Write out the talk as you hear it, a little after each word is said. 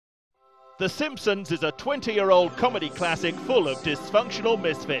The Simpsons is a 20-year-old comedy classic full of dysfunctional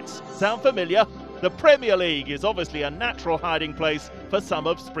misfits. Sound familiar? The Premier League is obviously a natural hiding place for some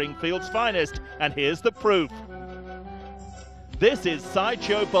of Springfield's finest, and here's the proof. This is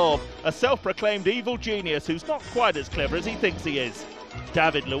Sideshow Bob, a self-proclaimed evil genius who's not quite as clever as he thinks he is.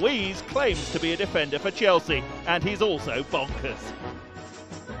 David Luiz claims to be a defender for Chelsea, and he's also bonkers.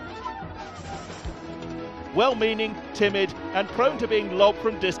 Well-meaning, timid, and prone to being lobbed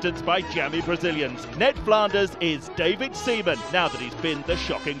from distance by jammy Brazilians, Ned Flanders is David Seaman, now that he's binned the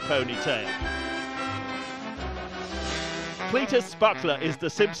shocking ponytail. Cletus Spuckler is the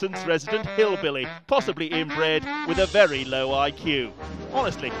Simpsons' resident hillbilly, possibly inbred, with a very low IQ.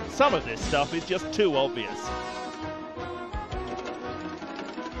 Honestly, some of this stuff is just too obvious.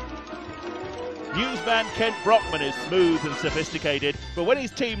 Newsman Kent Brockman is smooth and sophisticated, but when his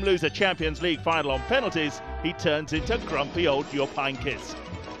team lose a Champions League final on penalties, he turns into grumpy old Jupp Heynckes.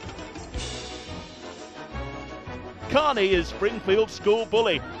 Kearney is Springfield's school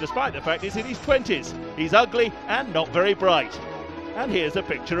bully, despite the fact he's in his 20s. He's ugly and not very bright. And here's a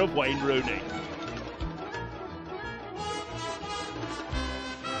picture of Wayne Rooney.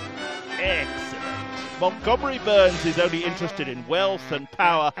 Excellent. Montgomery Burns is only interested in wealth and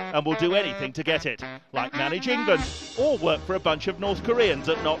power and will do anything to get it, like manage England or work for a bunch of North Koreans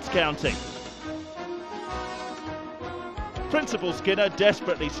at Notts County. Principal Skinner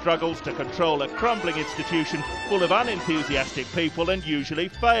desperately struggles to control a crumbling institution full of unenthusiastic people and usually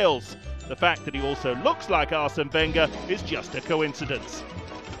fails. The fact that he also looks like Arsene Wenger is just a coincidence.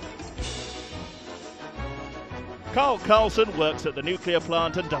 Carl Carlson works at the nuclear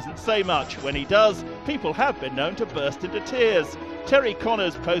plant and doesn't say much. When he does, people have been known to burst into tears. Terry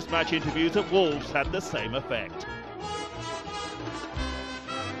Connor's post-match interviews at Wolves had the same effect.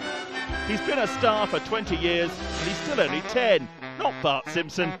 He's been a star for 20 years and he's still only 10. Not Bart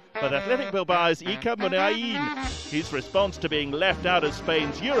Simpson, but Athletic Bilbao's Iker Muniain. His response to being left out of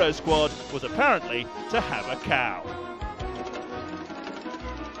Spain's Euro squad was apparently to have a cow.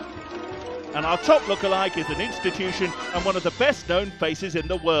 And our top look-alike is an institution and one of the best-known faces in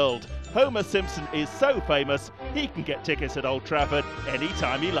the world. Homer Simpson is so famous, he can get tickets at Old Trafford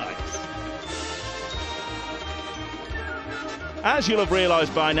anytime he likes. As you'll have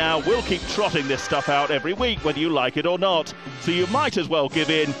realised by now, we'll keep trotting this stuff out every week, whether you like it or not. So you might as well give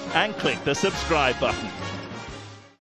in and click the subscribe button.